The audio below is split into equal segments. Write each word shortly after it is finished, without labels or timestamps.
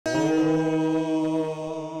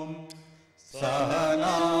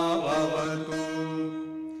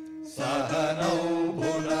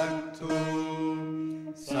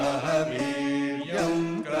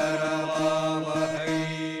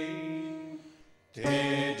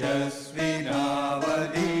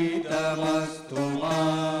तेजस्विनावधीतमस्तु मा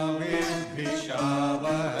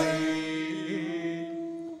विद्विषावहै।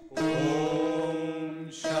 ॐ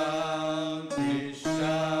शान्ति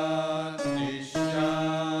शान्ति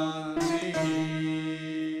शान्तिः।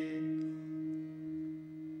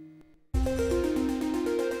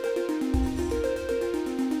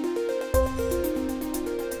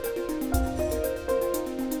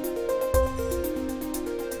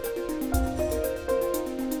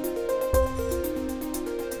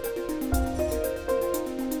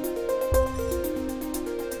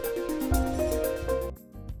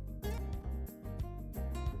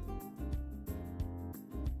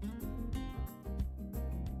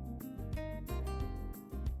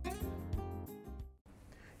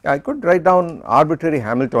 I could write down arbitrary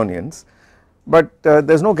Hamiltonians, but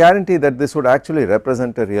there is no guarantee that this would actually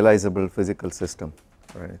represent a realizable physical system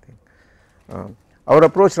or anything. Our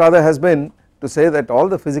approach rather has been to say that all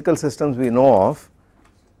the physical systems we know of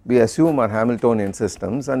we assume are Hamiltonian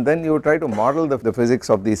systems, and then you try to model the physics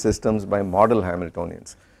of these systems by model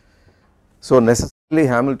Hamiltonians. So necessarily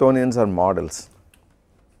Hamiltonians are models,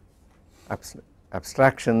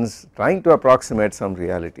 abstractions trying to approximate some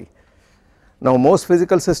reality. Now most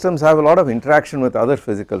physical systems have a lot of interaction with other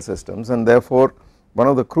physical systems, and therefore one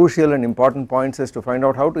of the crucial and important points is to find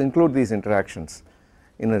out how to include these interactions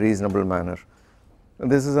in a reasonable manner,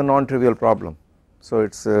 and this is a non-trivial problem. So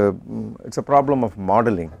it is a problem of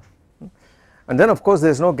modeling, and then of course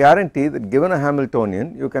there is no guarantee that given a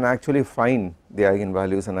Hamiltonian you can actually find the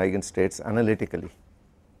eigenvalues and eigenstates analytically.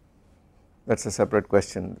 That is a separate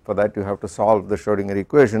question. For that you have to solve the Schrodinger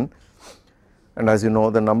equation, and as you know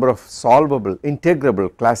the number of solvable integrable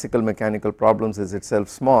classical mechanical problems is itself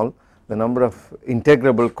small, the number of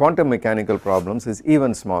integrable quantum mechanical problems is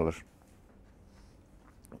even smaller.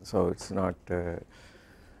 So it is not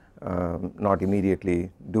immediately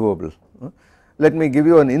doable. Let me give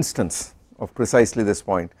you an instance of precisely this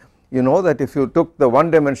point. You know that if you took the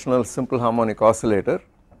one dimensional simple harmonic oscillator,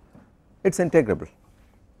 it is integrable,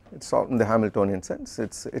 it is in the Hamiltonian sense,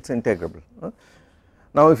 it is integrable.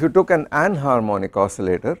 Now if you took an anharmonic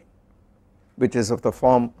oscillator which is of the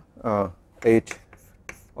form h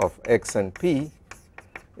of x and p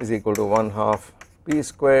is equal to 1/2 p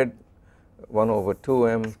squared 1 over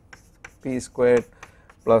 2m p squared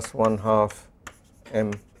plus 1/2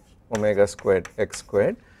 m omega squared x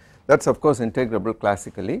squared, that is of course integrable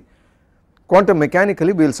classically. Quantum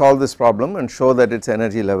mechanically we will solve this problem and show that its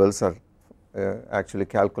energy levels are actually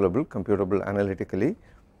calculable, computable analytically.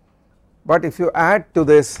 But if you add to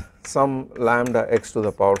this some lambda x to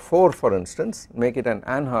the power 4 for instance, make it an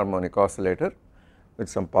anharmonic oscillator with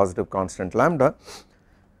some positive constant lambda,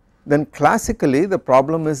 then classically the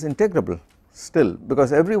problem is integrable still,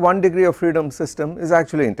 because every 1 degree of freedom system is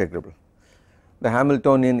actually integrable. The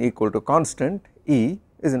Hamiltonian equal to constant E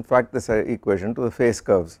is in fact the equation to the phase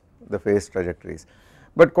curves, the phase trajectories,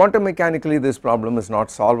 but quantum mechanically this problem is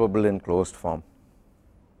not solvable in closed form.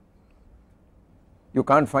 You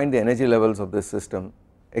can't find the energy levels of this system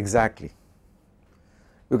exactly.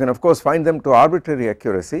 You can of course find them to arbitrary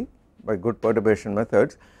accuracy by good perturbation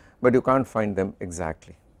methods, but you can't find them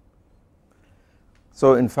exactly.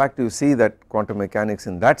 So in fact you see that quantum mechanics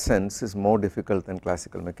in that sense is more difficult than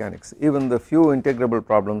classical mechanics. Even the few integrable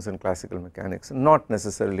problems in classical mechanics are not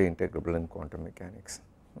necessarily integrable in quantum mechanics.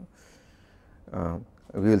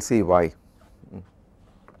 We will see why.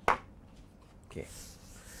 Okay.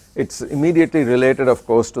 It is immediately related of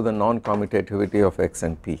course to the non-commutativity of x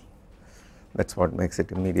and p, that is what makes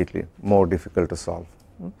it immediately more difficult to solve.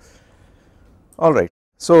 Alright,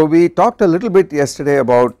 so we talked a little bit yesterday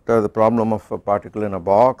about the problem of a particle in a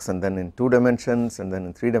box, and then in 2 dimensions, and then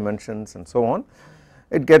in 3 dimensions, and so on.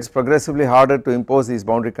 It gets progressively harder to impose these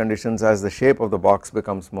boundary conditions as the shape of the box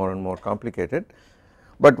becomes more and more complicated,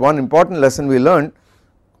 but one important lesson we learned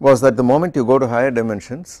was that the moment you go to higher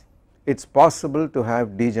dimensions it is possible to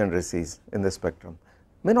have degeneracies in the spectrum.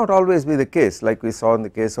 May not always be the case, like we saw in the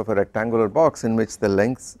case of a rectangular box in which the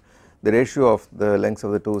ratio of the lengths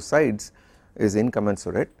of the two sides is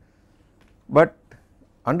incommensurate, but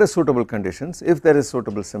under suitable conditions, if there is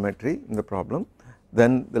suitable symmetry in the problem,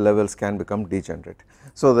 then the levels can become degenerate.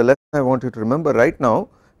 So the lesson I want you to remember right now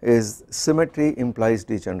is symmetry implies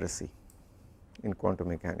degeneracy in quantum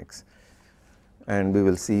mechanics, and we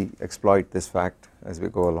will exploit this fact as we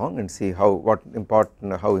go along and see how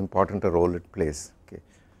important a role it plays. Okay.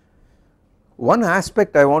 One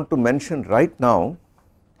aspect I want to mention right now,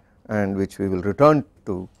 and which we will return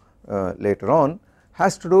to later on,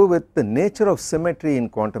 has to do with the nature of symmetry in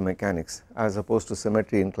quantum mechanics as opposed to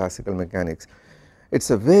symmetry in classical mechanics. It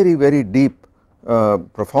is a very deep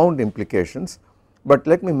profound implications, but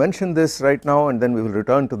let me mention this right now and then we will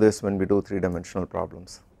return to this when we do 3-dimensional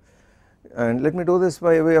problems. And let me do this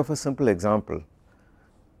by way of a simple example.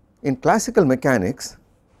 In classical mechanics,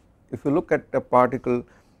 if you look at a particle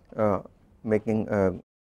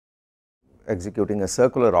executing a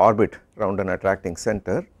circular orbit around an attracting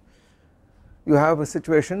center, you have a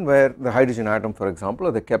situation where the hydrogen atom, for example,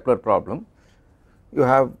 or the Kepler problem, you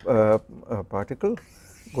have a particle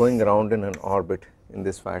going around in an orbit in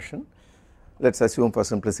this fashion. Let us assume for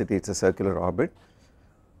simplicity it is a circular orbit.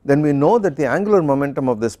 Then we know that the angular momentum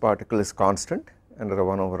of this particle is constant under a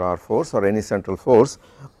 1 over r force or any central force,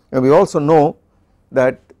 and we also know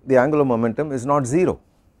that the angular momentum is not 0,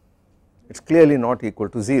 it is clearly not equal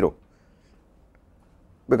to 0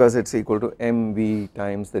 because it is equal to mv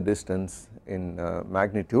times the distance in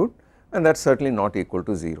magnitude, and that is certainly not equal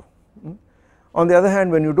to 0. On the other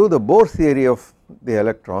hand, when you do the Bohr theory of the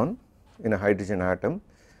electron in a hydrogen atom,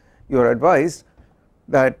 you are advised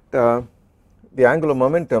that the angular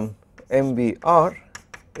momentum mvr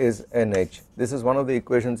is nh. This is one of the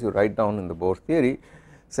equations you write down in the Bohr theory,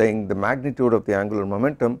 saying the magnitude of the angular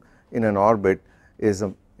momentum in an orbit is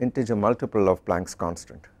an integer multiple of Planck's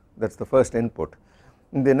constant. That is the first input.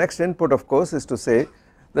 And the next input of course is to say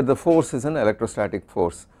that the force is an electrostatic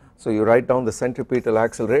force. So you write down the centripetal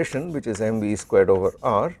acceleration, which is mv squared over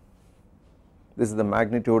r. This is the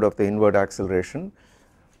magnitude of the inward acceleration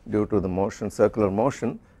due to the motion, circular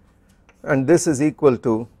motion, and this is equal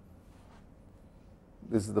to,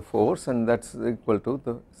 this is the force, and that is equal to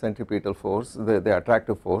the centripetal force, the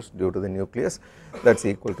attractive force due to the nucleus, that is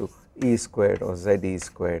equal to E squared or Ze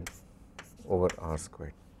squared over r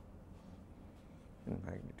squared in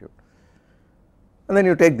magnitude. And then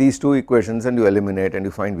you take these two equations and you eliminate and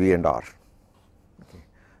you find V and R. Okay.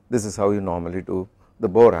 This is how you normally do the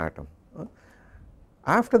Bohr atom.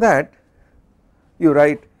 After that you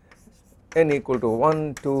write n equal to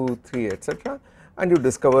 1, 2, 3 etc., and you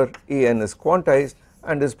discover En is quantized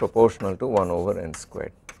and is proportional to 1 over n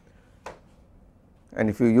squared. And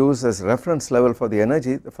if you use as reference level for the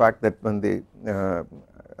energy the fact that when the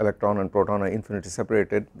electron and proton are infinitely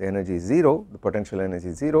separated, the energy is 0, the potential energy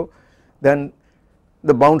is 0, then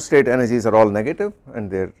the bound state energies are all negative and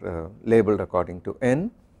they are labeled according to n,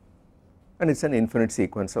 and it is an infinite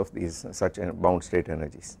sequence of these such bound state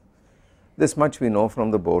energies. This much we know from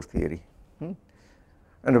the Bohr theory,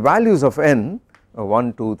 and the values of n are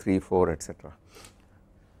 1, 2, 3, 4 etc.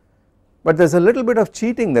 But there is a little bit of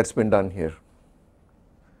cheating that has been done here.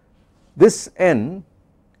 This n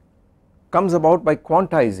comes about by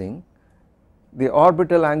quantizing the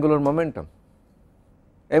orbital angular momentum.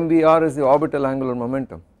 mvr is the orbital angular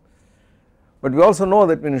momentum, but we also know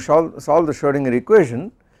that when you solve the Schrodinger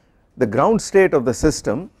equation, the ground state of the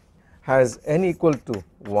system has n equal to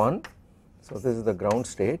 1, so this is the ground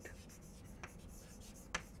state.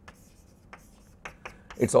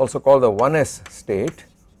 It is also called the 1s state,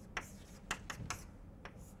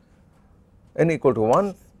 n equal to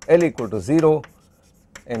 1, L equal to 0,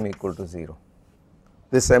 m equal to 0.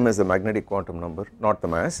 This m is the magnetic quantum number, not the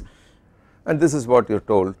mass, and this is what you are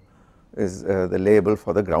told is the label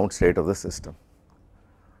for the ground state of the system,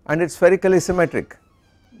 and it is spherically symmetric,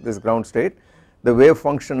 this ground state. The wave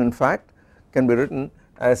function in fact can be written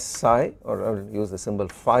as psi, or I will use the symbol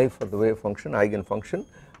phi for the wave function, eigen function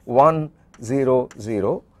 1, 0,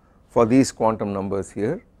 0 for these quantum numbers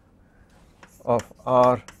here of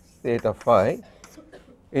r theta phi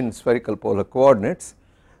in spherical polar coordinates.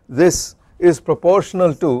 This is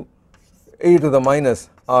proportional to e to the minus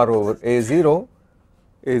r over a0,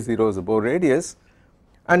 a0 is the Bohr radius,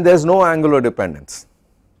 and there is no angular dependence.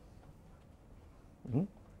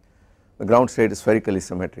 The ground state is spherically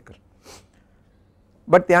symmetrical,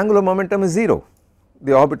 but the angular momentum is 0,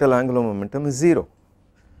 the orbital angular momentum is 0.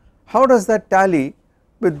 How does that tally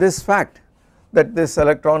with this fact that this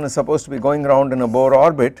electron is supposed to be going around in a Bohr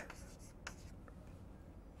orbit,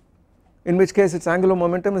 in which case its angular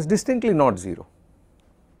momentum is distinctly not 0?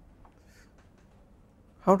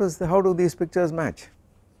 How do these pictures match?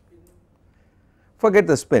 Forget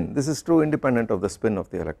the spin, this is true independent of the spin of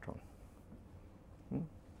the electron.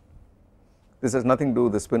 This has nothing to do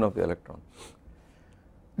with the spin of the electron.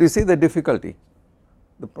 Do you see the difficulty?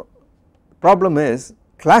 The problem is,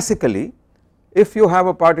 classically, if you have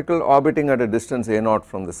a particle orbiting at a distance a0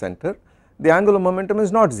 from the center, the angular momentum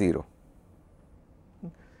is not 0.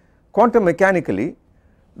 Quantum mechanically,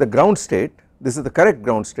 the ground state, this is the correct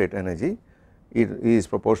ground state energy, E is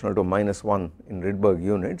proportional to -1 in Rydberg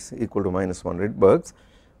units, equal to -1 Rydbergs.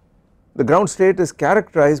 The ground state is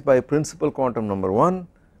characterized by principal quantum number 1,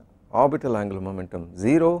 orbital angular momentum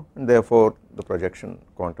 0, and therefore the projection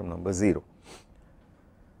quantum number 0.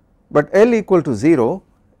 but L equal to 0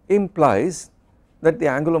 implies that the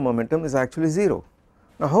angular momentum is actually 0.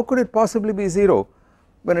 Now how could it possibly be 0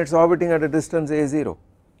 when it is orbiting at a distance a0?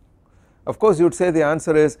 Of course you would say the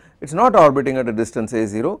answer is it is not orbiting at a distance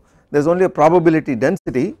a0, there is only a probability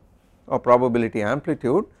density or probability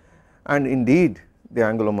amplitude, and indeed the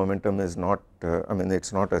angular momentum is not I mean it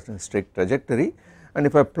is not a strict trajectory. And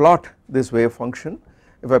if I plot this wave function,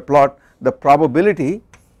 if I plot the probability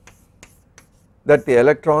that the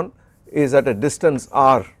electron is at a distance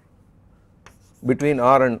r between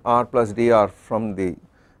r and r plus dr from the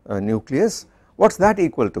nucleus, what is that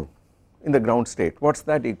equal to in the ground state, what is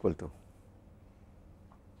that equal to?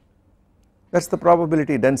 That is the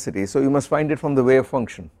probability density, so you must find it from the wave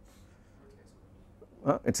function.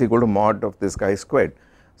 It is equal to mod of this guy squared.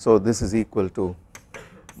 So this is equal to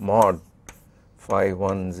mod phi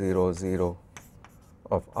 1 0 0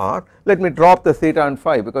 of r. Let me drop the theta and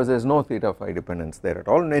phi because there is no theta phi dependence there at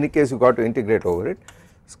all. In any case you got to integrate over it,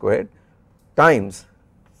 squared times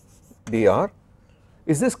dr.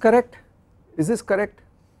 Is this correct? Is this correct?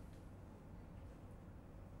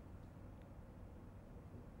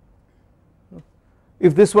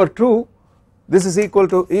 If this were true, this is equal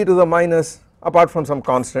to e to the minus, apart from some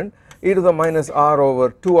constant, e to the minus r over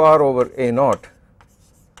 2r over a naught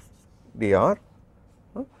dr,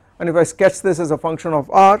 and if I sketch this as a function of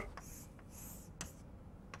r,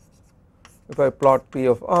 if I plot p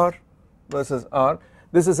of r versus r,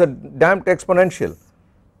 this is a damped exponential.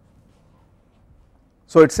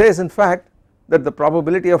 So it says in fact that the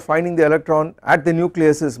probability of finding the electron at the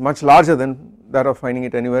nucleus is much larger than that of finding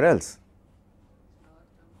it anywhere else.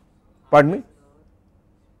 Pardon me?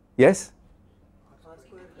 Yes?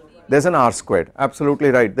 There is an r squared, absolutely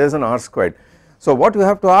right, there is an r squared. So what we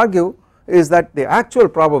have to argue is that the actual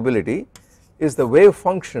probability is the wave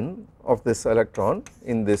function of this electron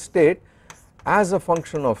in this state as a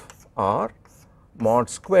function of r mod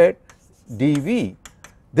squared dV.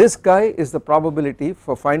 This guy is the probability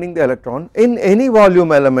for finding the electron in any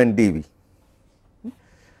volume element dV.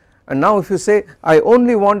 And now if you say I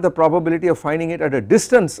only want the probability of finding it at a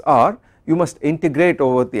distance r, you must integrate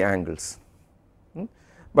over the angles,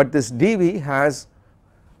 but this dV has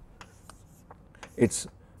its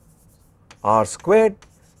r squared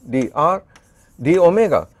dr d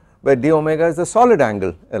omega, where d omega is the solid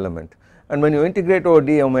angle element, and when you integrate over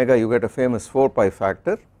d omega you get a famous 4 pi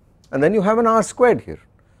factor, and then you have an r squared here.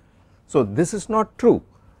 So this is not true,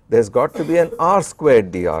 there has got to be an r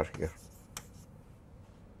squared dr here.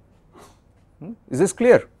 Is this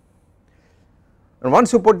clear? And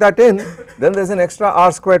once you put that in, then there is an extra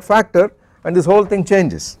r squared factor and this whole thing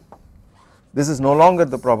changes. This is no longer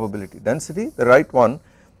the probability density, the right one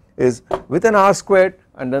is with an r squared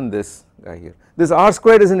and then this guy here. This r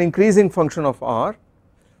squared is an increasing function of r,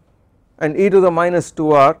 and e to the minus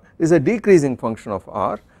 2r is a decreasing function of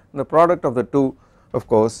r, and the product of the two of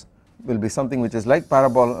course will be something which is like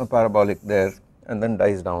parabolic there and then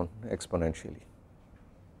dies down exponentially.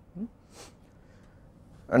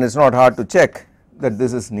 And it is not hard to check that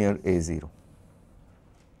this is near a0.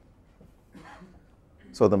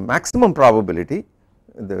 So the maximum probability,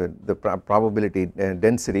 the probability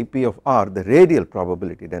density P of r, the radial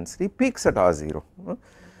probability density peaks at r0.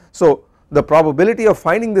 So the probability of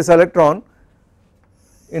finding this electron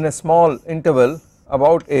in a small interval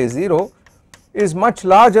about a0 is much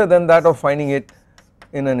larger than that of finding it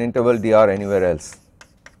in an interval dr anywhere else.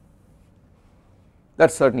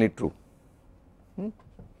 That is certainly true.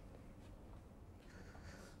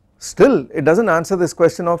 Still it does not answer this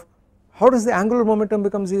question of how does the angular momentum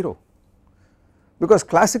become 0, because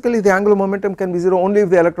classically the angular momentum can be 0 only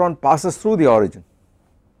if the electron passes through the origin.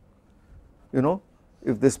 You know,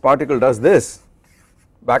 if this particle does this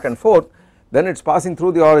back and forth, then it is passing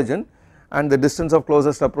through the origin and the distance of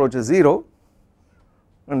closest approach is 0,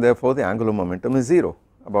 and therefore the angular momentum is 0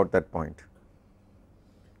 about that point.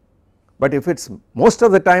 But if it is most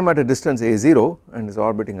of the time at a distance a0 and is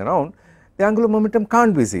orbiting around, the angular momentum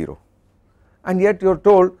can't be 0, and yet you are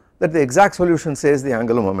told that the exact solution says the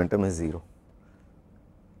angular momentum is 0.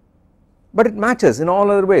 But it matches in all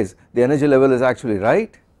other ways, the energy level is actually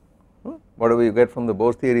right, whatever you get from the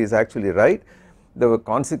Bohr theory is actually right, the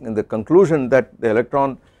conclusion that the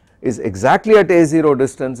electron is exactly at a0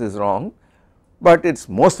 distance is wrong, but it is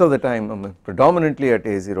most of the time predominantly at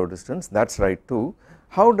a0 distance, that is right too.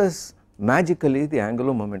 How does magically the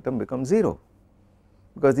angular momentum become 0?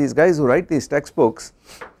 Because these guys who write these textbooks,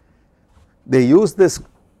 they use this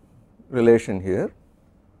relation here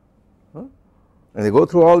and they go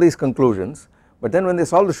through all these conclusions, but then when they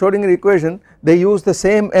solve the Schrodinger equation they use the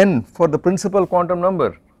same n for the principal quantum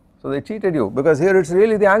number. So they cheated you, because here it is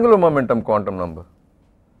really the angular momentum quantum number.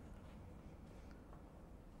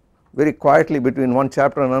 very quietly between one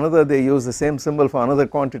chapter and another they use the same symbol for another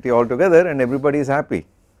quantity altogether and everybody is happy.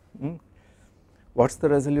 What is the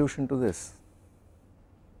resolution to this?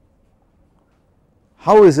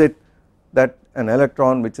 How is it that an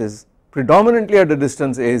electron which is predominantly at a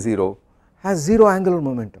distance a0 has 0 angular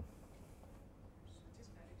momentum?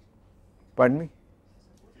 Pardon me?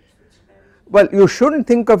 Well, you should not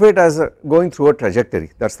think of it as going through a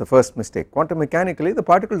trajectory, that is the first mistake. Quantum mechanically the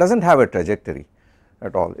particle does not have a trajectory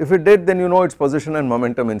at all. If it did, then you know its position and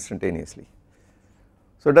momentum instantaneously.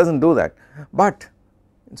 So it does not do that, but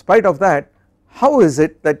in spite of that, how is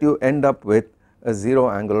it that you end up with a 0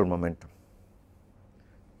 angular momentum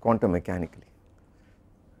quantum mechanically?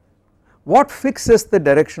 What fixes the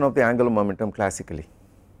direction of the angular momentum classically?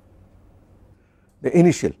 The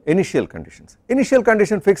initial conditions. Initial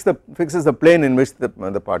condition fixes the plane in which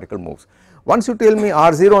the particle moves. Once you tell me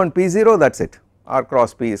r0 and p0, that is it, r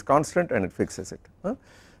cross p is constant and it fixes it.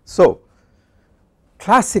 So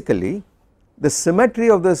classically the symmetry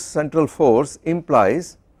of this central force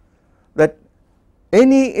implies that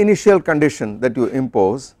any initial condition that you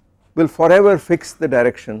impose will forever fix the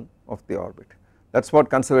direction of the orbit. That is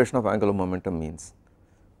what conservation of angular momentum means.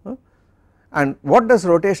 And what does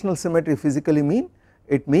rotational symmetry physically mean?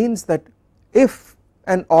 It means that if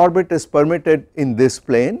an orbit is permitted in this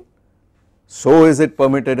plane, so is it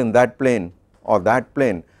permitted in that plane or that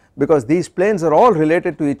plane, because these planes are all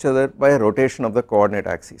related to each other by a rotation of the coordinate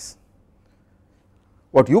axes.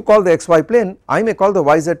 What you call the xy plane, I may call the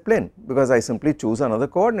yz plane, because I simply choose another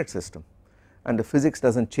coordinate system and the physics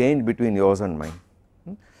does not change between yours and mine.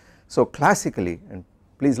 So classically, and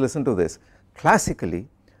please listen to this, classically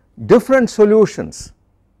different solutions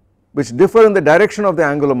which differ in the direction of the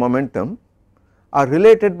angular momentum are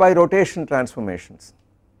related by rotation transformations.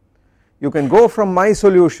 You can go from my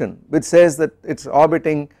solution which says that it is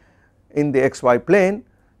orbiting in the xy plane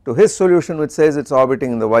to his solution which says it is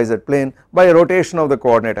orbiting in the yz plane by a rotation of the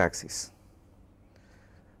coordinate axes.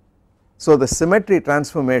 So the symmetry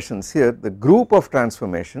transformations here, the group of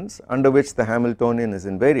transformations under which the Hamiltonian is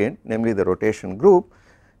invariant, namely the rotation group,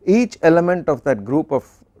 each element of that group of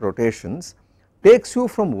rotations takes you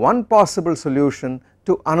from one possible solution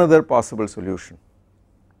to another possible solution,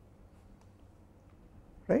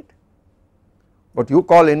 right. What you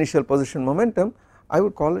call initial position momentum, I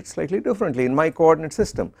would call it slightly differently in my coordinate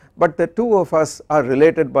system, but the two of us are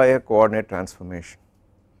related by a coordinate transformation.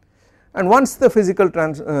 And once the physical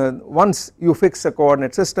once you fix a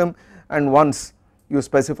coordinate system and once you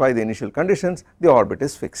specify the initial conditions, the orbit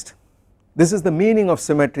is fixed. This is the meaning of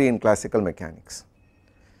symmetry in classical mechanics.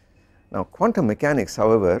 Now quantum mechanics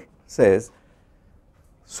however says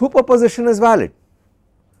superposition is valid,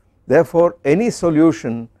 therefore any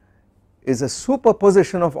solution is a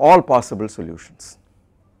superposition of all possible solutions.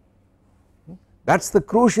 That is the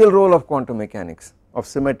crucial role of quantum mechanics, of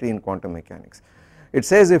symmetry in quantum mechanics. It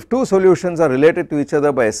says if two solutions are related to each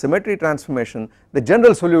other by a symmetry transformation, the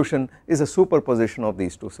general solution is a superposition of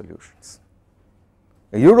these two solutions.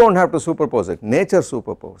 You do not have to superpose it, nature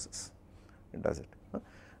superposes, it does it.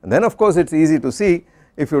 And then of course it is easy to see,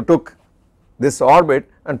 if you took this orbit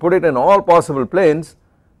and put it in all possible planes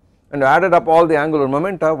and added up all the angular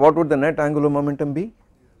momenta, what would the net angular momentum be?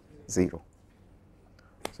 0.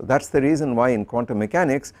 So that is the reason why in quantum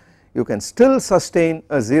mechanics you can still sustain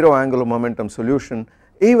a 0 angular momentum solution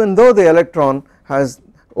even though the electron has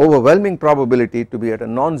overwhelming probability to be at a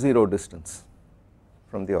non-zero distance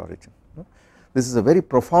from the origin. This is a very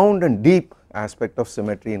profound and deep aspect of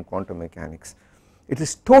symmetry in quantum mechanics. It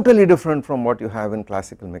is totally different from what you have in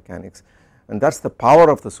classical mechanics, and that is the power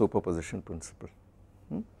of the superposition principle.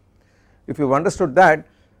 If you have understood that,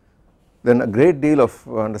 then a great deal of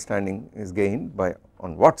understanding is gained by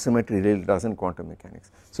on what symmetry really does in quantum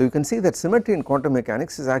mechanics. So you can see that symmetry in quantum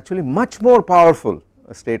mechanics is actually much more powerful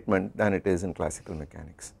a statement than it is in classical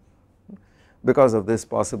mechanics because of this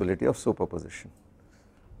possibility of superposition.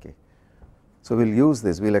 Okay. So we will use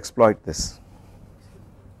this, we will exploit this.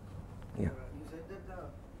 Yeah. You said that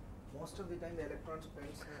most of the time the electron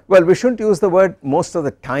spends. Well, we should not use the word most of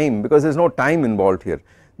the time because there is no time involved here.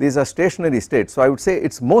 These are stationary states, so I would say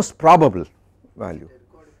it is most probable value.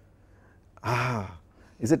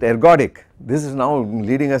 Is it ergodic? This is now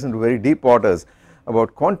leading us into very deep waters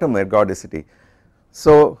about quantum ergodicity.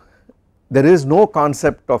 So there is no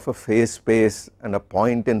concept of a phase space and a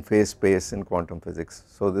point in phase space in quantum physics.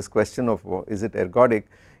 So this question of is it ergodic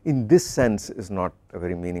in this sense is not a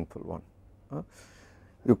very meaningful one.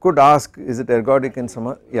 You could ask, is it ergodic in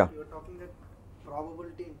some, yeah. You are talking that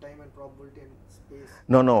probability in time and probability in space.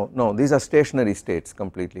 No, these are stationary states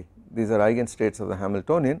completely. These are eigenstates of the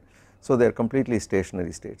Hamiltonian, so they are completely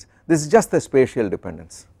stationary states. This is just the spatial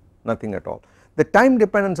dependence. nothing at all. The time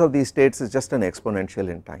dependence of these states is just an exponential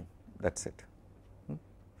in time, that is it,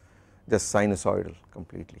 just sinusoidal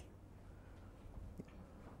completely.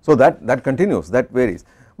 So that continues, that varies,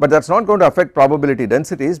 but that is not going to affect probability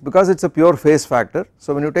densities because it is a pure phase factor.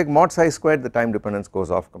 So when you take mod psi squared, the time dependence goes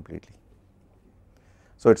off completely.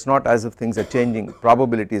 So it is not as if things are changing,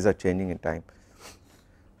 probabilities are changing in time.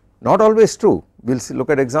 Not always true, we will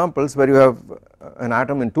look at examples where you have an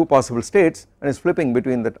atom in two possible states and is flipping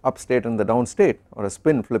between the up state and the down state, or a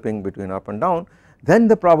spin flipping between up and down, then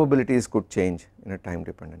the probabilities could change in a time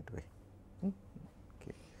dependent way.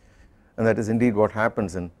 Okay. And that is indeed what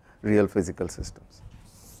happens in real physical systems.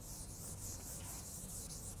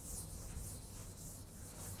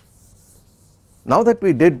 Now that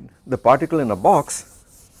we did the particle in a box,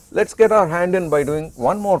 let us get our hand in by doing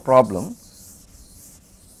one more problem,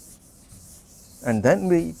 and then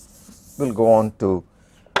we will go on to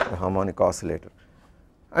the harmonic oscillator.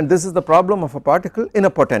 And this is the problem of a particle in a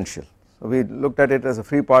potential. So we looked at it as a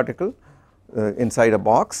free particle inside a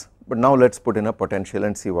box, but now let us put in a potential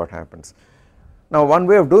and see what happens. Now one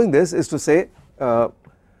way of doing this is to say,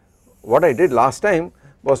 what I did last time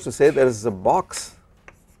was to say there is a box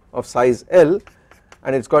of size L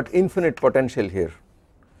and it has got infinite potential here.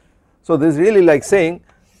 So this is really like saying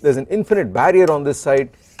there is an infinite barrier on this side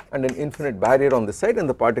and an infinite barrier on this side, and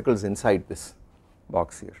the particle is inside this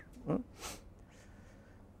box here,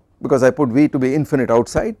 because I put V to be infinite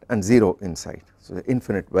outside and 0 inside. So the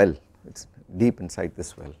infinite well, it is deep inside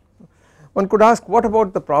this well. One could ask, what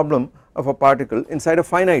about the problem of a particle inside a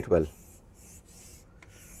finite well?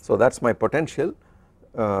 So that is my potential.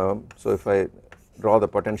 So if I draw the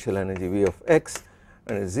potential energy V of x,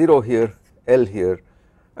 and it is 0 here, L here,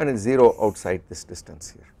 and it is 0 outside this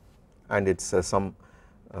distance here, and it is some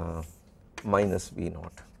minus V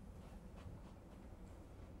naught,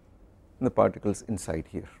 and the particle is inside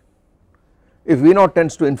here. If V naught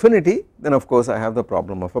tends to infinity, then of course I have the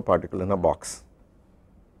problem of a particle in a box.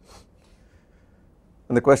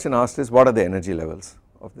 And the question asked is, what are the energy levels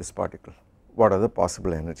of this particle? What are the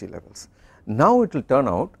possible energy levels? Now it will turn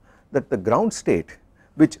out that the ground state,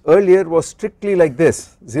 which earlier was strictly like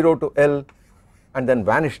this, 0 to L and then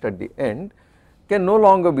vanished at the end, can no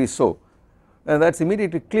longer be so. And that is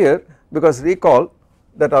immediately clear, because recall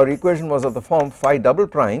that our equation was of the form phi double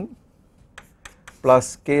prime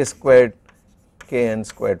plus k squared kn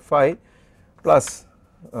squared phi plus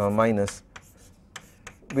minus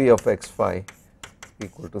V of x phi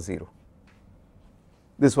equal to 0.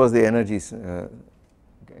 This was the energy,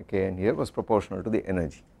 kn here was proportional to the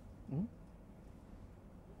energy.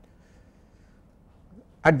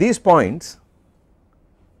 At these points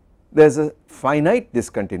there is a finite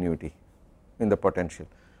discontinuity in the potential.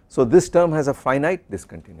 So this term has a finite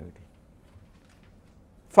discontinuity.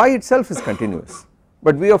 Phi itself is continuous,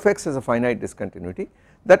 but V of x has a finite discontinuity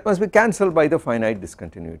that must be cancelled by the finite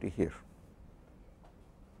discontinuity here.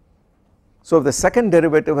 So if the second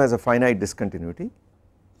derivative has a finite discontinuity,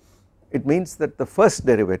 it means that the first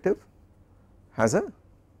derivative has a,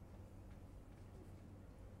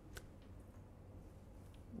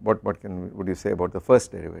 what would you say about the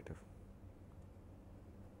first derivative?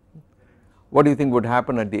 What do you think would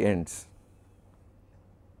happen at the ends?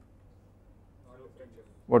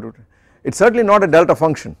 What would, it is certainly not a delta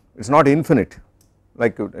function, it is not infinite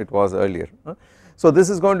like it was earlier. So this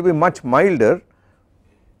is going to be much milder,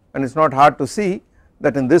 and it is not hard to see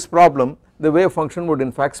that in this problem the wave function would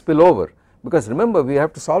in fact spill over, because remember we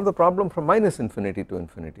have to solve the problem from minus infinity to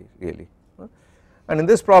infinity really, and in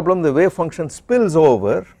this problem the wave function spills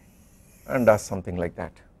over and does something like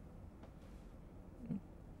that.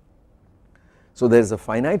 So there is a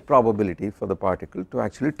finite probability for the particle to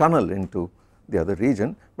actually tunnel into the other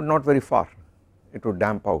region, but not very far, it would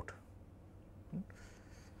damp out.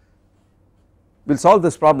 We will solve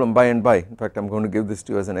this problem by and by, in fact I am going to give this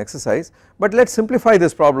to you as an exercise, but let us simplify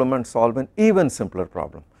this problem and solve an even simpler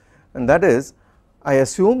problem, and that is, I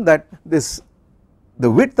assume that the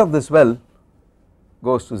width of this well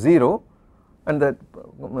goes to 0 and that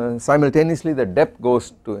simultaneously the depth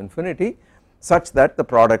goes to infinity, such that the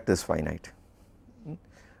product is finite.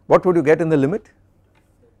 What would you get in the limit?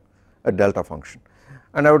 A delta function,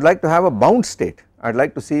 and I would like to have a bound state. I would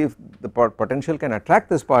like to see if the potential can attract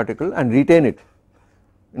this particle and retain it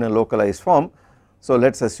in a localized form. So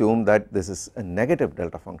let us assume that this is a negative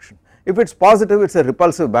delta function. If it is positive, it is a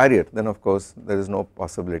repulsive barrier, then of course there is no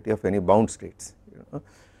possibility of any bound states.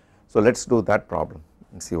 So let us do that problem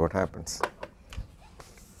and see what happens.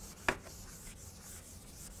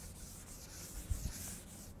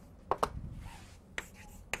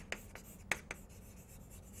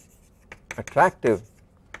 Attractive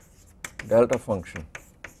delta function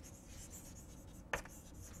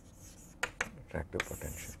attractive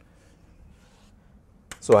potential.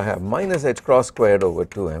 So I have minus h cross squared over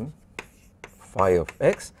 2m phi of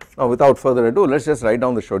x. Now without further ado, let us just write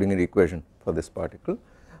down the Schrodinger equation for this particle,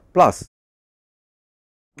 plus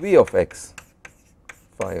v of x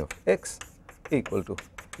phi of x equal to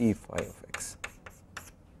E phi of x.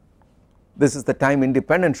 This is the time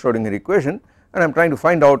independent Schrodinger equation, and I am trying to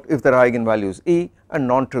find out if there are eigenvalues E and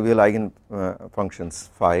non-trivial eigen functions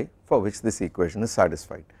phi for which this equation is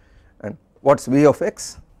satisfied. And what is V of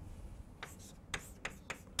x?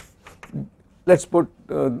 Let us put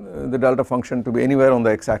the delta function to be anywhere on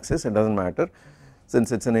the x axis, it does not matter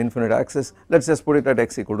since it is an infinite axis. Let us just put it at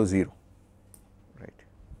x equal to 0, right.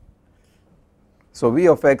 So V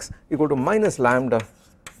of x equal to minus lambda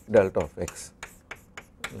delta of x,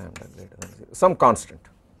 lambda greater than 0, some constant.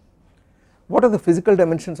 What are the physical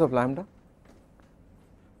dimensions of lambda?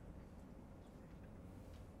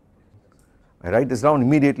 I write this down,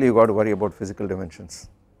 immediately you got to worry about physical dimensions.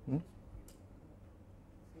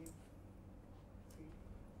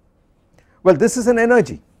 Well, this is an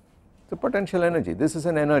energy, it's a potential energy, this is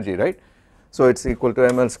an energy, right. So it is equal to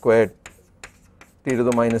ml squared t to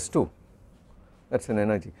the minus 2, that is an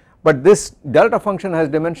energy. But this delta function has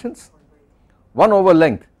dimensions 1 over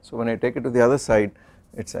length, so when I take it to the other side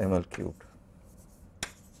it is ml cubed.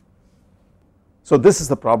 So this is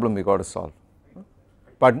the problem we got to solve.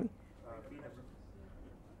 Pardon me?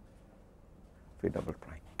 Phi double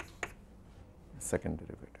prime, second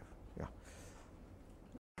derivative, yeah.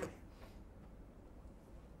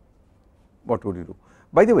 What would you do?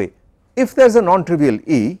 By the way, if there is a non-trivial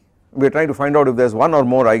E, we are trying to find out if there is one or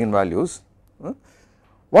more eigenvalues,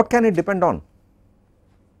 what can it depend on?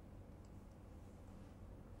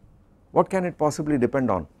 What can it possibly depend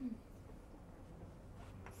on?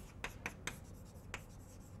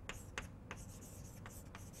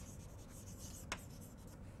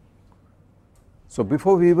 So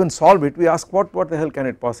before we even solve it, we ask what the hell can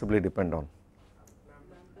it possibly depend on?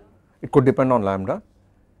 It could depend on lambda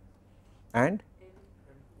and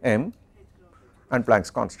m and Planck's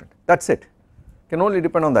constant, that is it, can only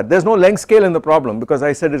depend on that. There is no length scale in the problem because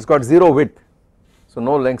I said it has got 0 width, so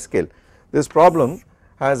no length scale. This problem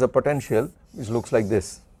has a potential which looks like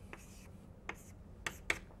this.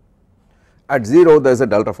 At 0 there is a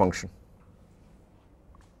delta function,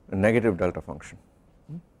 a negative delta function.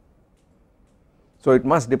 So it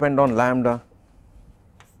must depend on lambda,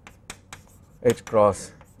 h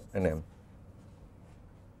cross and m,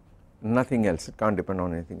 nothing else, it can't depend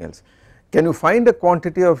on anything else. Can you find a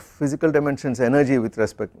quantity of physical dimensions energy with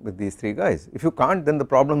respect with these three guys? If you can't, then the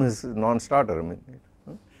problem is non-starter. I mean,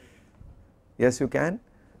 yes you can.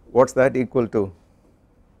 What is that equal to?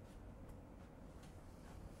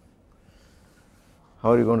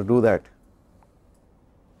 How are you going to do that?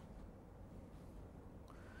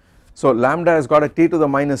 So lambda has got a t to the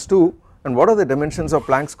minus 2, and what are the dimensions of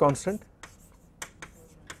Planck's constant?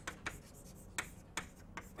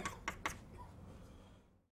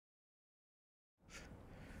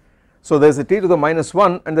 So there is a t to the minus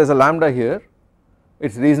 1 and there is a lambda here.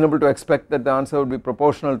 It is reasonable to expect that the answer would be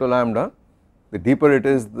proportional to lambda. The deeper it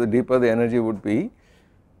is, the deeper the energy would be,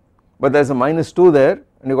 but there is a minus 2 there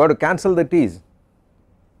and you got to cancel the t's.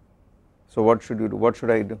 So what should you do? What should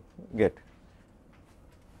I do? Get?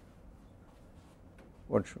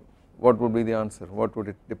 What would be the answer? What would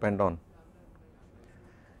it depend on?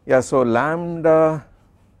 Yeah, so lambda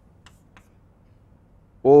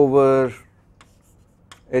over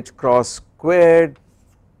h cross squared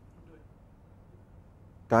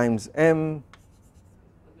times m,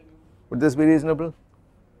 would this be reasonable?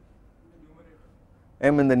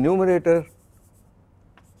 M in the numerator,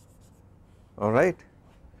 alright.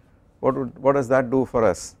 What does that do for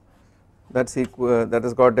us? That's equal, that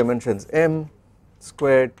has got dimensions m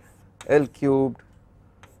squared L cubed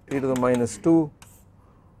t to the minus 2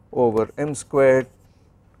 over m squared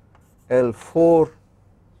L4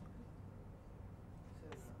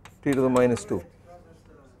 t to the minus 2.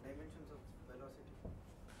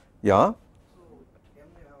 Yeah. So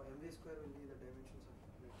mv square will be the dimensions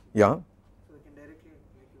of yeah. So we can directly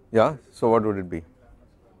make it. Yeah. So what would it be?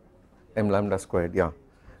 M lambda squared. Yeah.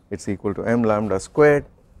 It's equal to m lambda squared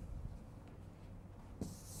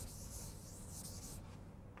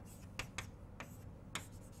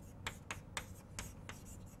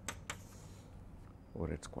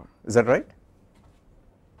over h squared. Is that right?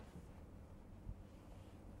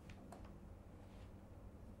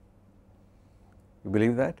 You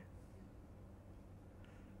believe that?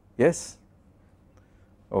 Yes?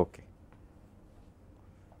 Okay.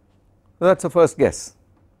 So that is the first guess.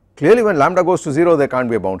 Clearly when lambda goes to 0 there can't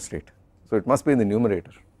be a bound state, so it must be in the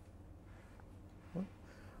numerator.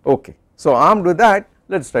 Okay, So armed with that,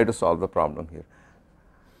 let us try to solve the problem here.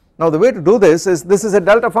 Now the way to do this is a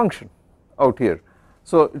delta function out here.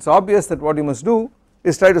 So it is obvious that what you must do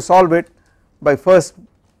is try to solve it by first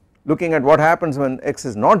looking at what happens when x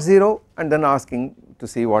is not 0 and then asking to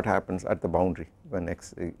see what happens at the boundary when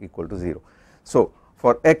x is equal to 0. So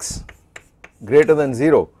for x greater than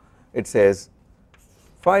 0 it says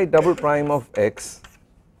phi double prime of x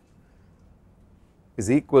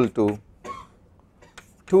is equal to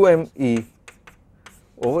 2me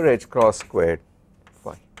over h cross squared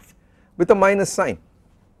phi with a minus sign.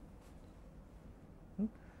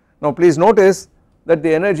 Now please notice that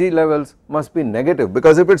the energy levels must be negative,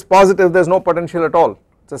 because if it is positive there is no potential at all,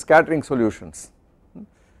 it is a scattering solutions.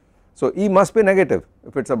 So E must be negative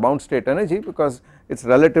if it is a bound state energy, because it is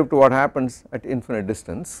relative to what happens at infinite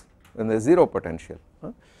distance when there is 0 potential.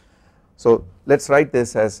 So let us write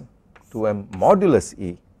this as 2m modulus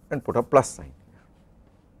E and put a plus sign.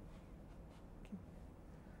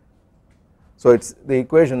 So it's the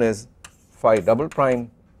equation is phi double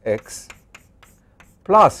prime x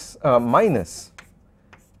plus minus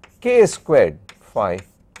k squared phi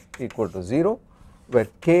equal to 0, where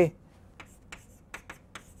k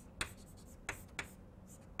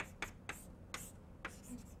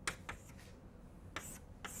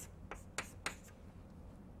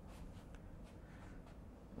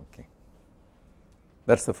okay,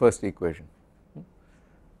 that is the first equation.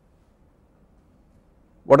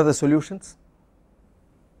 What are the solutions?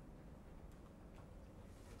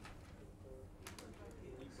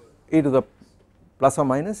 E to the plus or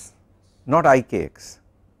minus, not ikx,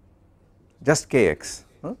 just kx,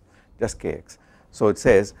 just kx. So it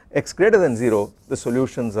says x greater than 0, the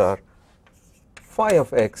solutions are phi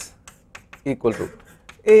of x equal to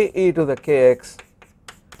a e to the kx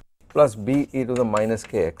plus b e to the minus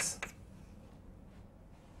kx.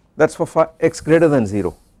 That is for phi x greater than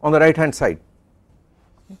 0 on the right hand side.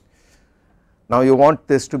 Now you want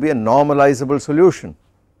this to be a normalizable solution.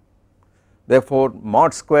 Therefore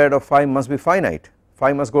mod squared of phi must be finite,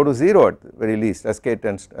 phi must go to 0 at the very least as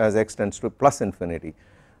x tends to plus infinity.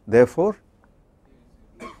 Therefore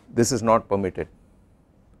this is not permitted,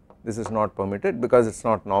 this is not permitted because it is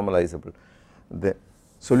not normalizable. The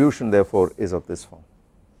solution therefore is of this form.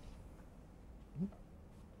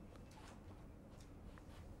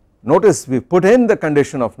 Notice we put in the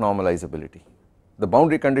condition of normalizability, the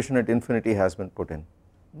boundary condition at infinity has been put in.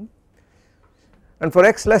 And for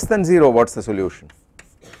x less than 0, what is the solution?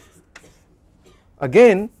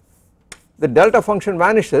 Again the delta function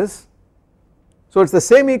vanishes, so it is the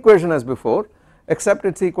same equation as before, except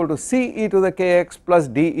it is equal to c e to the kx plus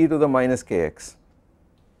d e to the minus kx.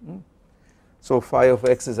 So phi of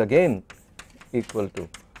x is again equal to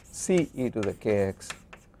c e to the kx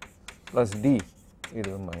plus d e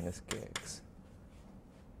to the minus kx,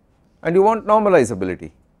 and you want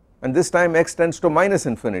normalizability, and this time x tends to minus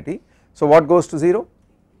infinity. So what goes to 0?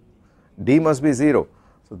 D must be 0,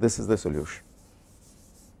 so this is the solution.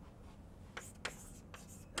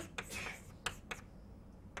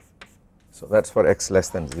 So that is for x less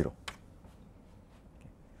than 0,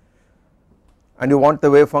 and you want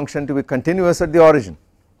the wave function to be continuous at the origin.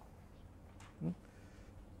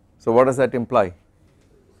 So what does that imply?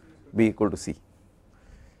 B equal to c.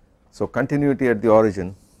 So continuity at the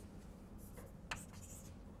origin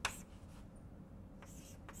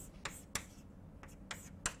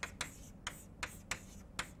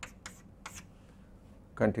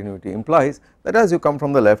implies that as you come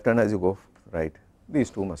from the left and as you go right,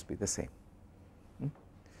 these two must be the same.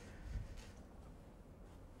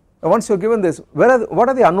 Now once you are given this, what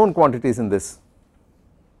are the unknown quantities in this?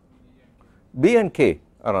 B and k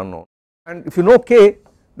are unknown, and if you know k,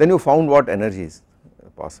 then you found what energy is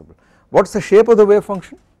possible. What is the shape of the wave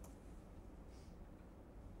function?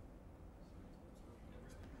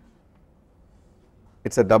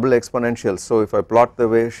 It is a double exponential, so if I plot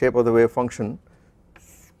the shape of the wave function,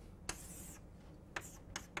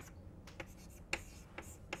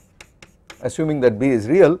 assuming that b is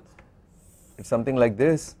real, it is something like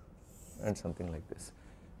this and something like this.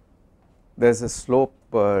 There is a slope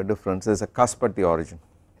difference, there is a cusp at the origin,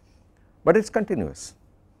 but it is continuous.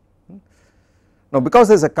 Now because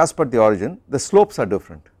there is a cusp at the origin, the slopes are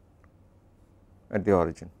different at the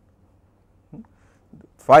origin.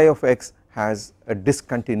 Phi of x has a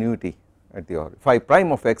discontinuity at the origin, phi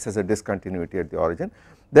prime of x has a discontinuity at the origin,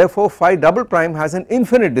 therefore phi double prime has an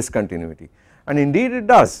infinite discontinuity, and indeed it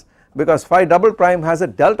does, because phi double prime has a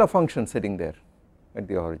delta function sitting there at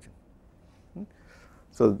the origin.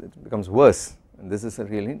 So it becomes worse, and this is a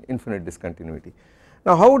really infinite discontinuity.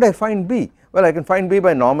 Now how would I find b? Well, I can find b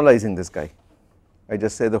by normalizing this guy I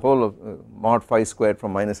just say the whole of mod phi squared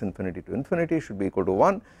from minus infinity to infinity should be equal to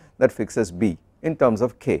 1, that fixes B in terms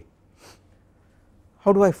of k.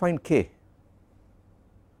 How do I find k?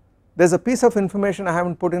 There is a piece of information I have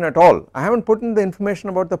not put in at all, I have not put in the information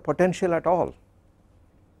about the potential at all.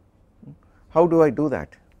 How do I do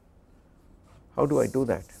that? How do I do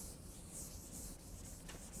that?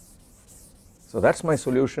 So that is my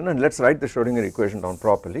solution, and let us write the Schrodinger equation down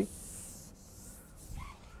properly.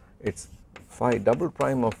 It is phi double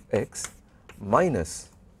prime of x minus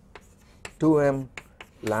 2m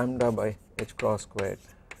lambda by h cross squared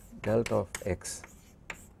delta of x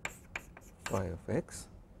phi of x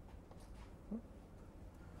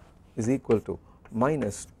is equal to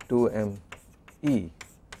minus 2m e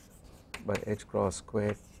by h cross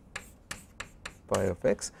squared phi of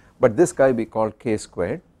x, but this guy we call k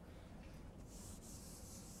squared.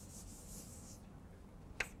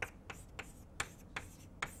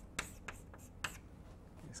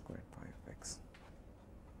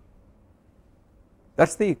 That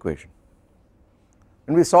is the equation,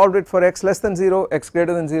 and we solved it for x less than 0, x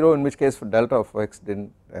greater than 0, in which case for delta of x did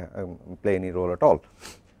not play any role at all.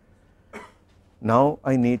 Now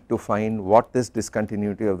I need to find what this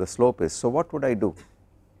discontinuity of the slope is. So what would I do?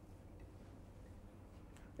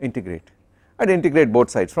 Integrate. I would integrate both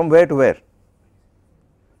sides from where to where?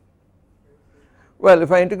 Well,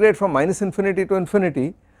 if I integrate from minus infinity to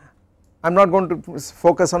infinity, I am not going to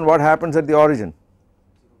focus on what happens at the origin,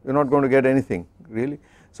 you are not going to get anything really.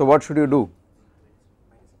 So what should you do?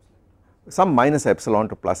 Some minus epsilon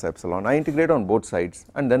to plus epsilon, I integrate on both sides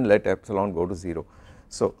and then let epsilon go to 0.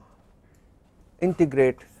 So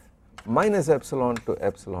integrate minus epsilon to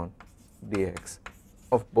epsilon dx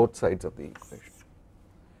of both sides of the equation,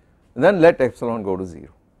 and then let epsilon go to 0.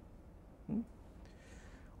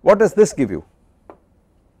 What does this give you?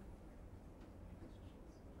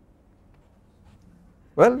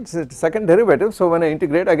 Well, it is a second derivative, so when I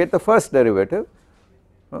integrate I get the first derivative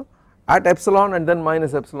at epsilon and then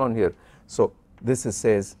minus epsilon here. So this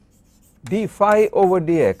says d phi over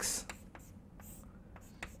dx,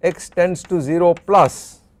 x tends to 0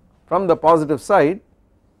 plus from the positive side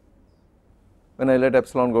when I let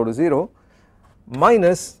epsilon go to 0,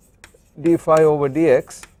 minus d phi over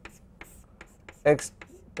dx, x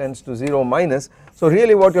tends to 0 minus. So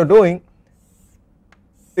really what you are doing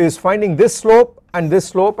is finding this slope and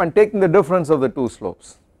taking the difference of the two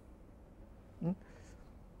slopes,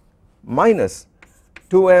 minus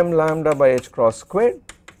 2m lambda by h cross squared.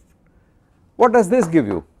 What does this give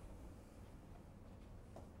you?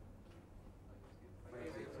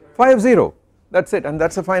 Phi of 0, that is it, and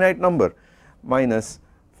that is a finite number, minus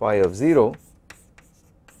phi of 0,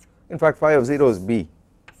 in fact phi of 0 is b,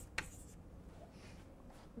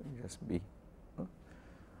 just b,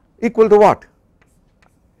 equal to what?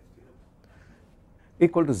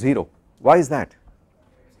 Equal to 0. Why is that?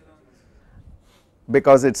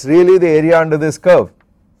 Because it is really the area under this curve,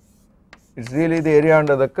 it is really the area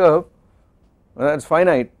under the curve, and that is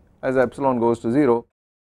finite as epsilon goes to 0,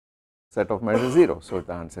 set of measures 0, so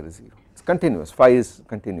the answer is 0, it is continuous, phi is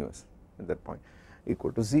continuous at that point,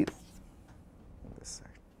 equal to 0 on this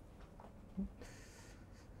side.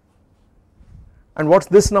 And what is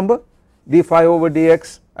this number? D phi over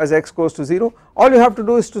dx as x goes to 0, all you have to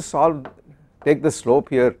do is to solve, take the slope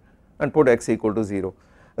here and put x equal to 0,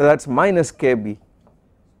 that is minus kb,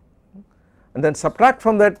 and then subtract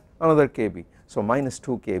from that another kb, so minus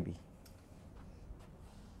 2 kb.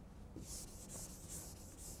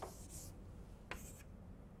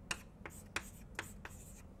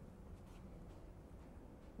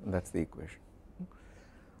 That is the equation.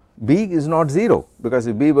 B is not 0, because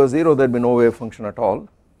if b was 0 there would be no wave function at all,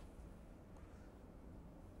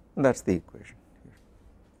 and that is the equation.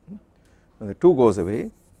 And the 2 goes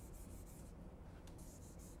away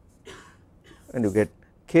and you get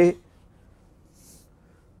k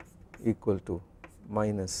equal to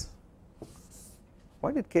minus,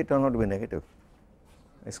 why did k turn out to be negative?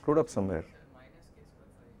 I screwed up somewhere.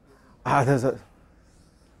 There is a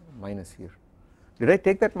minus here. Did I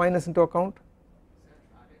take that minus into account?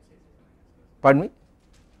 Pardon me?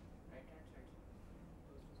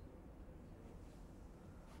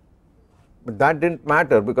 But that did not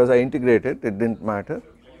matter because I integrated, it did not matter.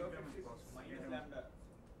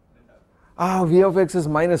 V of x is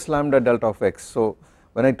minus lambda delta of x. So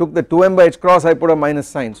when I took the 2m by h cross I put a minus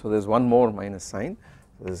sign, so there is one more minus sign,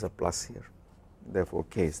 so there is a plus here, therefore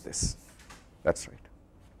k is this, that is right,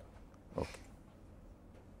 okay.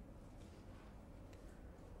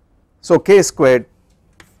 So k squared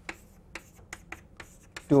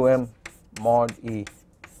 2m mod e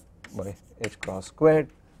by h cross squared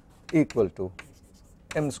equal to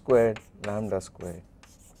m squared lambda squared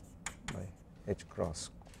by h cross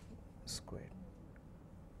squared,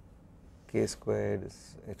 k squared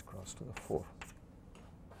is h cross to the 4.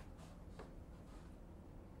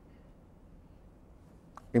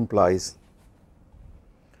 Implies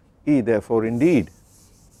E therefore indeed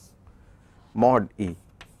mod E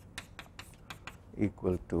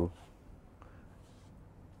equal to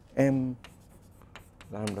m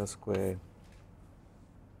lambda squared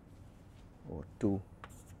over 2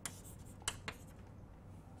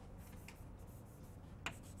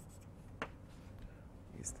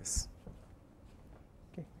 is this,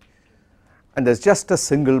 okay. And there is just a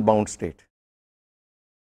single bound state,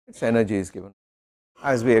 its energy is given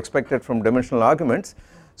as we expected from dimensional arguments.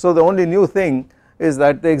 So the only new thing is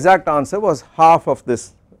that the exact answer was half of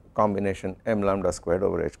this combination m lambda squared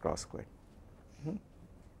over h cross squared.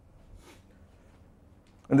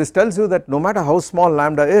 And this tells you that no matter how small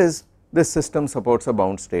lambda is, this system supports a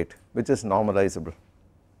bound state which is normalizable.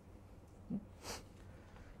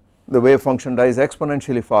 The wave function dies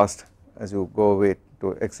exponentially fast as you go away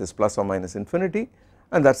to x is plus or minus infinity,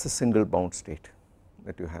 and that is the single bound state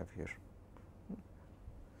that you have here.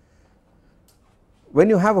 When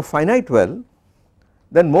you have a finite well,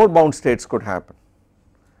 then more bound states could happen,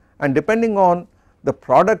 and depending on the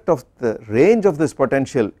product of the range of this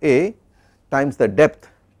potential A times the depth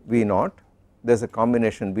V naught, there is a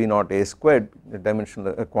combination V naught A squared, the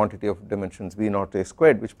dimensional quantity of dimensions V naught A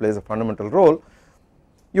squared, which plays a fundamental role,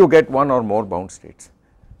 you get one or more bound states.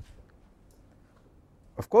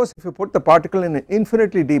 Of course if you put the particle in an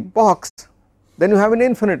infinitely deep box, then you have an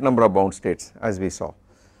infinite number of bound states as we saw,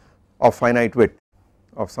 of finite width,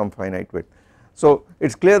 of some finite width. So it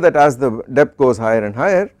is clear that as the depth goes higher and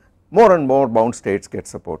higher, more and more bound states get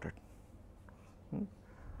supported,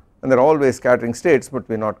 and there are always scattering states, but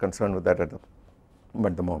we are not concerned with that at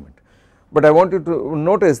the moment. But I want you to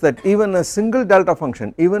notice that even a single delta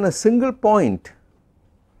function, even a single point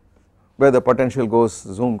where the potential goes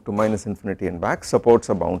zoomed to minus infinity and back, supports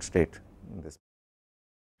a bound state in this.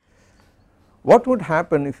 What would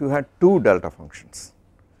happen if you had two delta functions?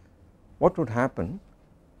 What would happen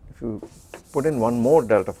if you put in one more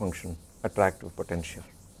delta function, attractive potential?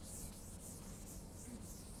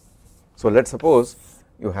 So let us suppose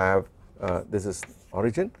you have this is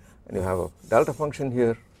origin, and you have a delta function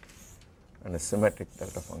here and a symmetric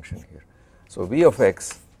delta function here. So V of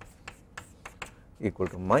x equal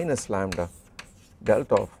to minus lambda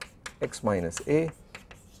delta of x minus a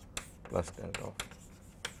plus delta of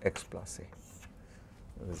x plus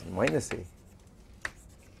a, this is minus a.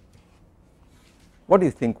 What do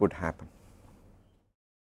you think would happen?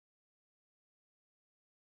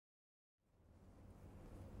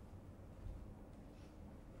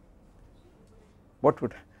 What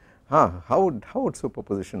would, how would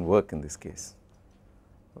superposition work in this case?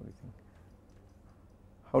 How do you think?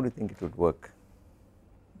 How do you think it would work?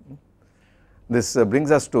 This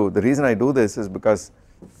brings us to, the reason I do this is because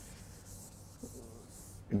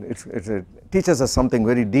it teaches us something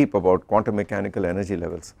very deep about quantum mechanical energy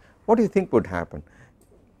levels. What do you think would happen?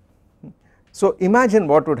 So imagine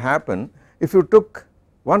what would happen if you took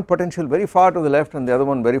one potential very far to the left and the other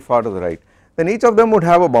one very far to the right, then each of them would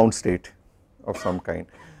have a bound state of some kind.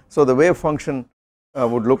 So the wave function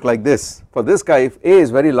would look like this. For this guy, if A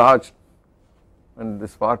is very large and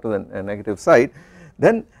this far to the negative side,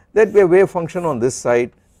 then there would be a wave function on this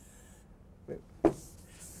side,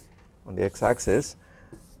 on the x axis,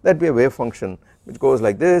 that would be a wave function which goes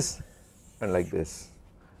like this and like this,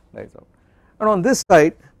 lies out. And on this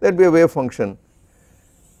side there would be a wave function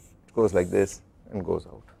which goes like this and goes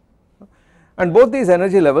out, and both these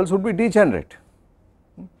energy levels would be degenerate.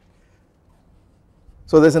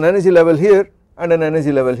 So there is an energy level here and an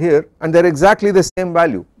energy level here, and they are exactly the same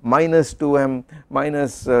value, minus 2m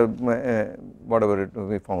minus whatever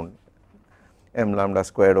we found, m lambda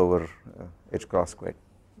squared over h cross squared,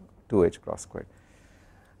 2h cross squared.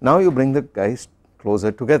 Now you bring the guys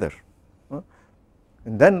closer together,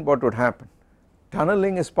 and then what would happen?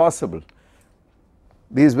 Tunneling is possible.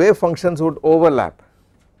 These wave functions would overlap,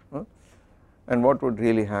 and what would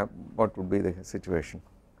really happen? What would be the situation?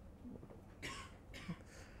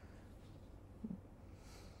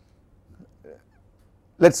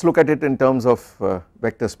 Let us look at it in terms of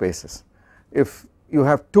vector spaces. If you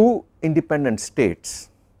have two independent states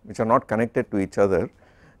which are not connected to each other,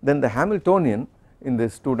 then the Hamiltonian in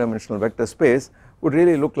this two dimensional vector space would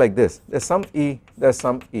really look like this. There is some E, there is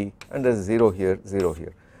some E, and there is 0 here, 0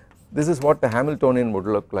 here. This is what the Hamiltonian would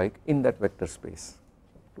look like in that vector space,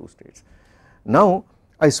 two states. Now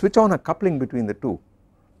I switch on a coupling between the two,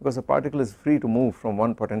 because the particle is free to move from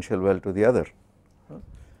one potential well to the other.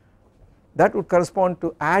 that would correspond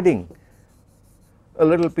to adding a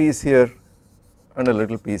little piece here and a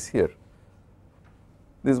little piece here.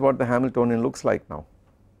 This is what the Hamiltonian looks like now,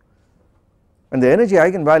 and the energy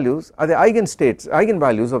eigenvalues are the eigenstates,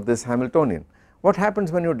 eigenvalues of this Hamiltonian. What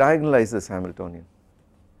happens when you diagonalize this Hamiltonian?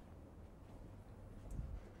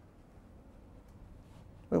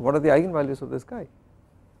 Well, what are the eigenvalues of this guy?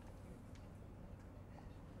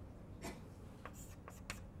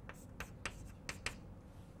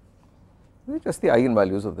 These are just the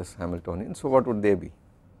eigenvalues of this Hamiltonian, so what would they be?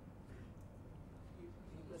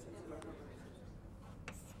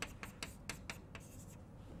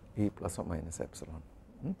 E plus or minus epsilon.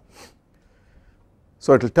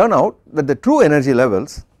 So it will turn out that the true energy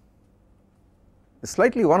levels is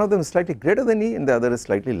slightly, one of them is slightly greater than E and the other is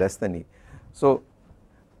slightly less than E. So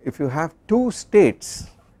if you have two states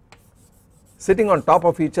sitting on top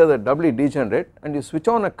of each other doubly degenerate and you switch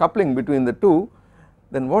on a coupling between the two,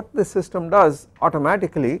 then what this system does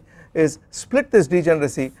automatically is split this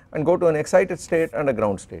degeneracy and go to an excited state and a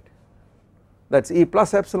ground state, that is E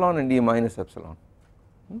plus epsilon and E minus epsilon.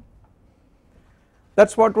 That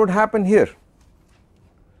is what would happen here,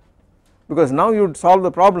 because now you would solve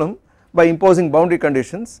the problem by imposing boundary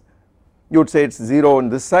conditions. You would say it is 0 on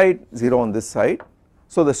this side, 0 on this side.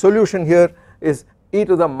 So the solution here is e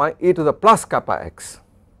to the plus kappa x,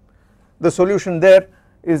 the solution there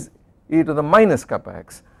is e to the minus kappa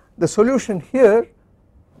x. The solution here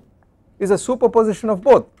is a superposition of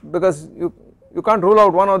both, because you can't rule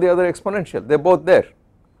out one or the other exponential, they are both there.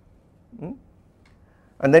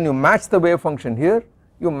 And then you match the wave function here,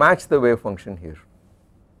 you match the wave function here,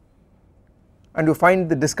 and you find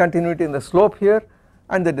the discontinuity in the slope here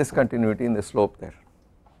and the discontinuity in the slope there.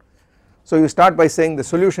 So you start by saying the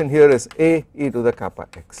solution here is A e to the kappa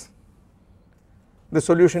x, the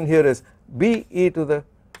solution here is B e to the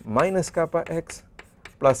minus kappa x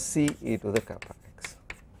plus C e to the kappa x,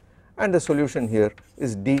 and the solution here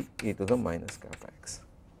is D e to the minus kappa x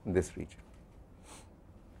in this region.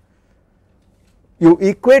 You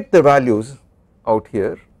equate the values out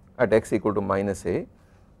here at x equal to minus a,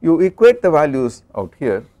 you equate the values out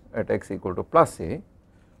here at x equal to plus a,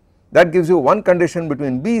 that gives you one condition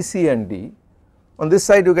between B, C and D. On this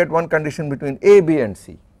side you get one condition between A, B and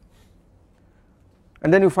C,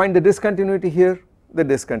 and then you find the discontinuity here, the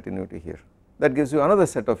discontinuity here, that gives you another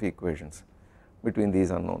set of equations between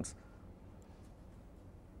these unknowns,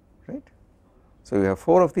 right. So you have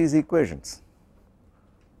 4 of these equations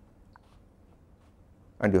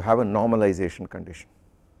and you have a normalization condition.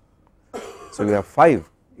 So you have 5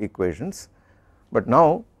 equations, but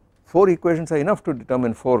now 4 equations are enough to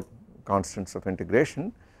determine 4 constants of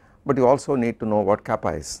integration, but you also need to know what kappa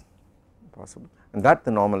is possible, and that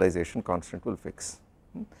the normalization constant will fix.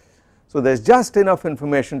 So there is just enough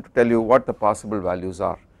information to tell you what the possible values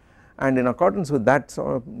are, and in accordance with that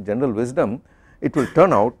sort of general wisdom, it will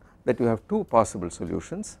turn out that you have 2 possible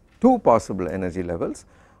solutions, 2 possible energy levels,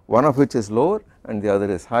 one of which is lower and the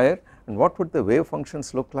other is higher. And what would the wave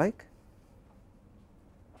functions look like?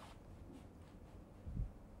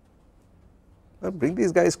 Well, bring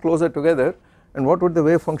these guys closer together, and what would the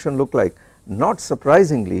wave function look like? Not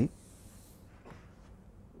surprisingly,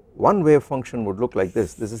 one wave function would look like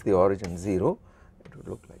this. This is the origin 0, it would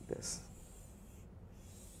look like this.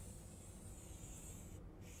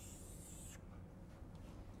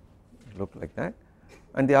 It would look like that,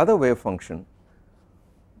 and the other wave function,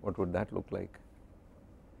 what would that look like?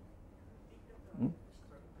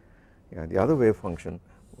 Yeah, the other wave function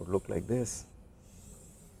would look like this,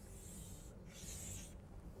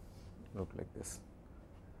 look like this.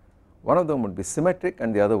 One of them would be symmetric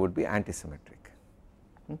and the other would be antisymmetric.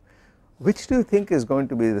 Which do you think is going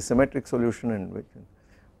to be the symmetric solution, and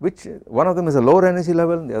which one of them is a lower energy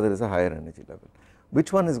level and the other is a higher energy level?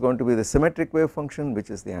 Which one is going to be the symmetric wave function, which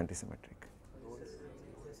is the antisymmetric?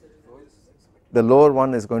 The lower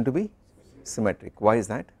one is going to be symmetric. Why is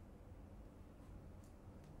that?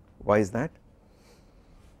 Why is that?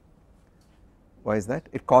 Why is that?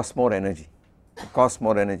 It costs more energy. It costs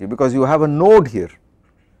more energy because you have a node here,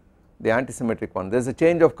 the antisymmetric one. There is a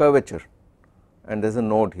change of curvature and there is a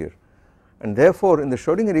node here, and therefore in the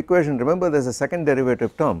Schrodinger equation, remember there is a second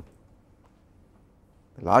derivative term.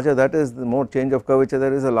 The larger that is, the more change of curvature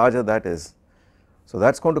there is, the larger that is. So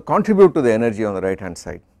that is going to contribute to the energy on the right hand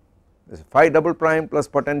side. This phi double prime plus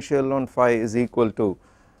potential on phi is equal to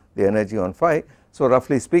the energy on phi. So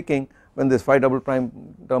roughly speaking, when this phi double prime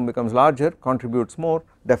term becomes larger, contributes more,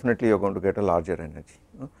 definitely you are going to get a larger energy.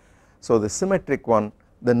 So the symmetric one,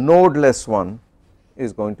 the nodeless one,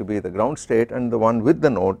 is going to be the ground state, and the one with the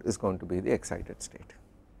node is going to be the excited state.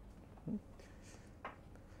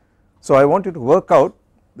 So I want you to work out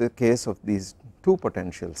the case of these two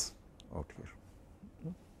potentials out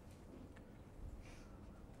here.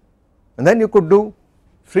 And then you could do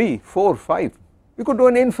 3, 4, 5, you could do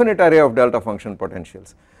an infinite array of delta function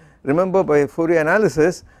potentials. Remember, by Fourier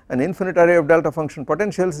analysis an infinite array of delta function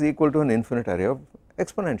potentials is equal to an infinite array of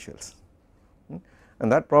exponentials,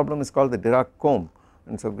 and that problem is called the Dirac-Combe,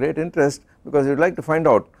 and it is of great interest because you would like to find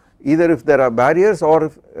out either if there are barriers or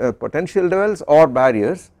if potential levels or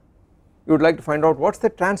barriers, you would like to find out what is the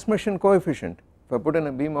transmission coefficient. If I put in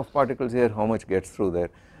a beam of particles here, how much gets through there,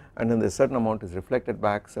 and then a certain amount is reflected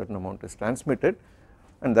back, certain amount is transmitted,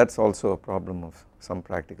 and that is also a problem of some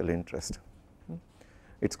practical interest.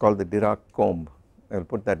 It is called the Dirac-Combe. I will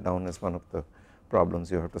put that down as one of the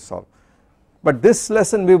problems you have to solve. But this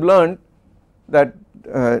lesson we have learned that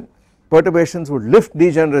perturbations would lift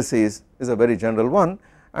degeneracies is a very general one,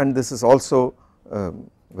 and this is also a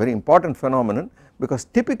very important phenomenon because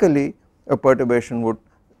typically a perturbation would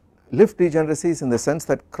lift degeneracies in the sense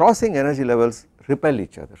that crossing energy levels repel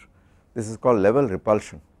each other. This is called level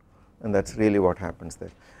repulsion, and that is really what happens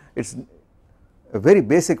there. It is a very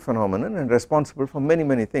basic phenomenon and responsible for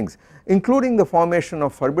many things, including the formation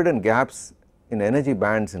of forbidden gaps in energy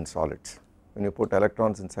bands in solids. When you put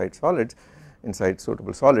electrons inside solids, inside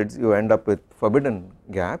suitable solids, you end up with forbidden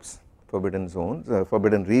gaps, forbidden zones,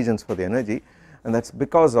 forbidden regions for the energy, and that is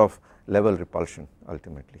because of level repulsion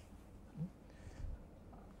ultimately.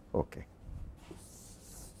 Okay.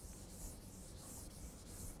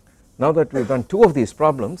 Now that we have done 2 of these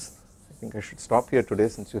problems, I think I should stop here today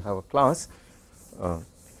since you have a class.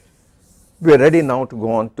 We are ready now to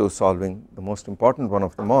go on to solving the most important one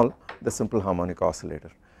of them all, the simple harmonic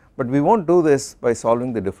oscillator. But we will not do this by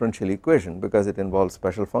solving the differential equation because it involves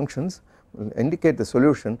special functions. We will indicate the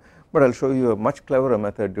solution, but I will show you a much cleverer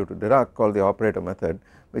method due to Dirac called the operator method,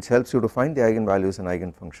 which helps you to find the eigenvalues and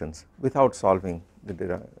eigenfunctions without solving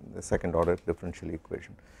the second order differential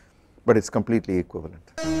equation, but it is completely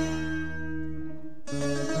equivalent.